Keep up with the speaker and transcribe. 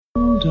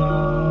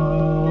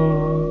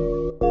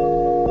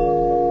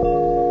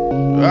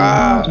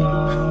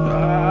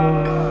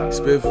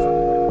Spiffy.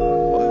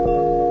 What?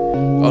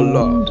 Oh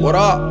Lord. What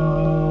up?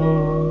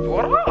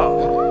 What up?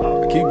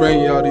 I keep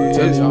bringing y'all these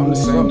hits. I'm the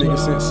same nigga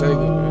since Sega,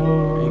 man.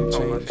 Ain't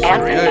changed.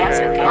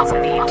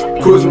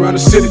 Cruising around the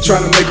city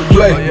trying to make a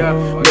play.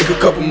 Make a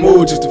couple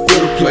moves just to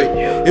fill the plate.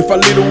 If I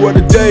lead the world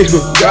today,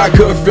 God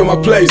couldn't fill my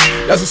place.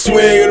 That's a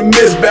swing and a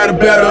miss, batter.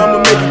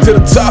 I'ma make it to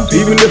the top,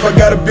 even if I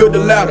gotta build the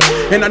ladder.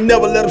 And I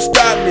never let them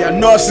stop me. I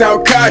know I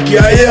sound cocky,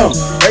 I am.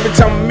 Every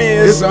time I'm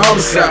in, it's a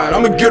homicide.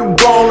 I'ma get them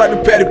gone like the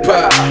patty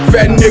pie.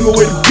 Fat nigga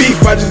with the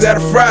beef, I just had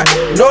to fry.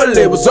 No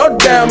labels, all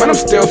down, man, I'm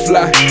still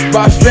fly.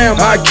 By fam,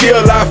 I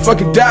kill, I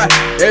fucking die.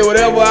 Hey,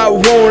 whatever I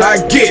want, I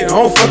get. I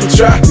don't fucking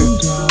try.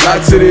 Lie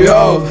to the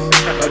hoes.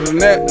 Other than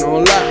that,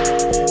 no lie.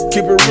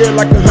 Keep it real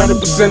like 100%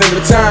 of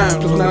the time.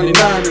 Plus 99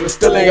 and I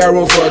still ain't got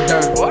room for a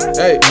dime.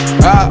 Hey,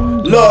 I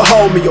love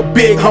homie, your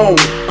big homie.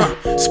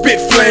 Spit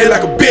flame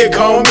like a big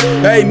homie.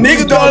 Hey,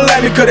 niggas don't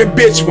like me cause they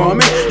bitch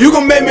want me. You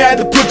gon' make me have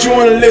to put you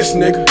on the list,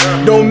 nigga.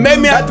 Don't make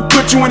me have to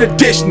put you in the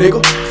dish, nigga.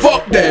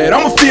 Fuck that,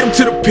 I'ma feed them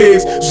to the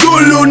pigs.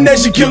 Zulu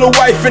nation, kill a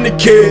wife and the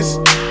kids.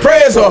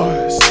 Prayers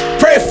ours,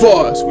 pray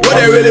for us. What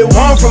they really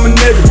want from a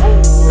nigga.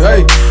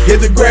 Hey,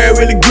 hit the ground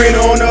really greener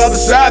on the other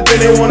side,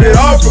 then they want it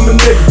all from a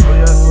nigga.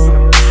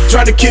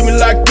 Trying to keep me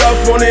locked up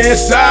on the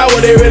inside,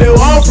 what they really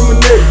want from a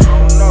nigga.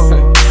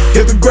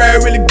 Hit the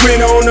ground really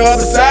greener on the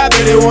other side,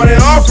 then they want it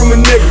all from a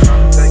nigga.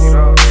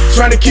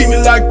 Trying to keep me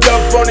locked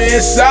up on the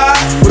inside.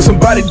 When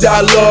somebody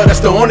die, Lord, that's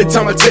the only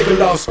time I take a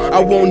loss. I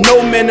want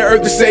no man to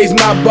earth to say he's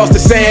my boss. To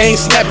say I ain't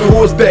snapping,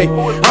 who is they?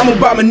 I'ma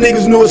buy my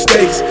niggas new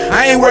estates.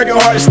 I ain't working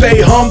hard to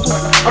stay humble.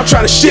 I'm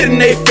trying to shit in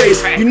their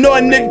face. You know a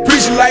nigga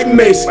preaching like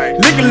Mace.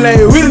 Liquor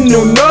lane, we the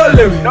new no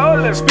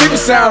limit.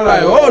 Speakers sound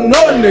like, oh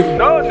no nigga.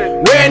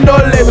 We ain't no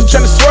labels,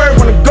 trying to swerve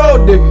on the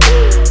gold digger.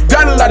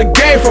 Got a lot of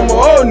game from an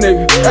old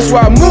nigga. That's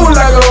why I move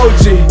like an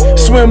OG.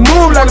 Swim,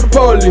 move like the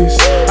police.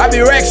 I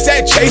be rack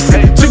stack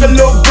chasing. Took a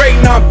little break,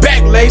 now I'm back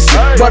lacing.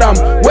 But I'm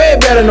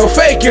way better, no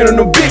faking or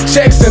no big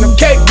checks and them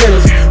cake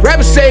dinners.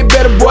 Rappers say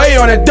better, boy,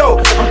 on that dope.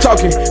 I'm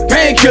talking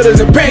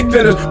painkillers and pain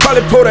thinners.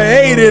 Probably put an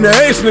 8 in the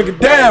ace nigga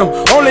down.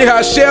 Only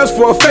hot shells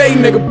for a fake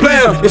nigga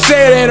blam. They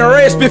say it ain't a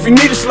race, but if you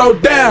need to slow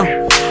down.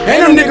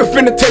 Ain't no nigga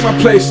finna take my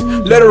place.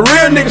 Let a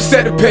real nigga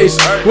set the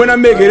pace. When I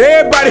make it,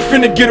 everybody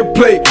finna get a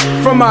plate.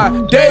 From my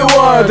day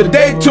one to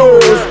day twos,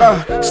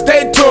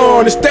 stay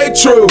tuned and stay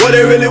true. What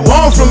they really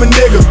want from a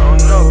nigga.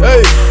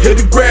 Hey, hit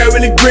the ground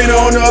really greener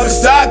on the other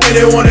side, then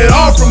they want it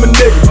all from a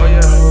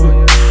nigga.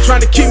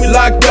 Trying to keep me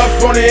locked up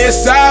on the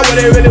inside,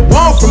 what they really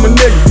want from a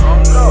nigga.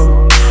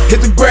 Hit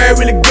the ground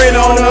really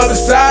greener on the other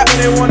side, and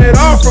they want it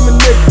all from a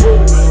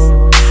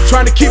nigga.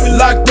 Trying to keep me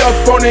locked up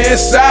on the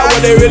inside,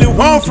 what they really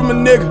want from a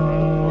nigga.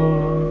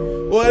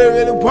 What they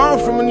really want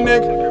from a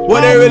nigga.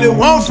 What they really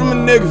want from a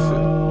nigga.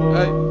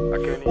 Hey.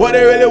 What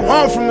they really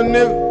want from a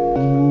nigga.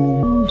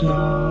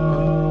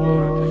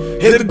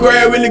 Hit the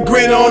ground really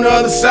green on the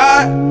other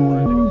side.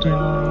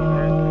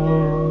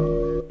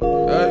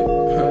 Hey.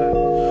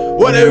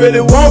 What they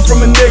really want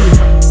from a nigga.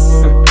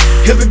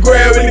 Hit the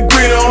ground really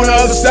green on the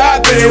other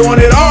side, then they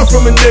want it all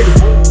from a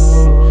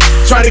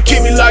nigga. Trying to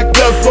keep me locked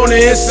up on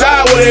the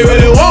inside. What they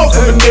really want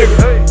from a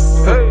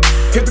nigga.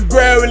 Hit the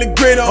ground really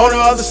green on the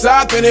other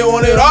side, then they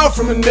want it all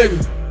from a nigga.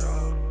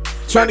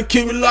 Trying to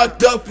keep me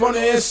locked up on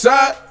the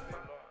inside.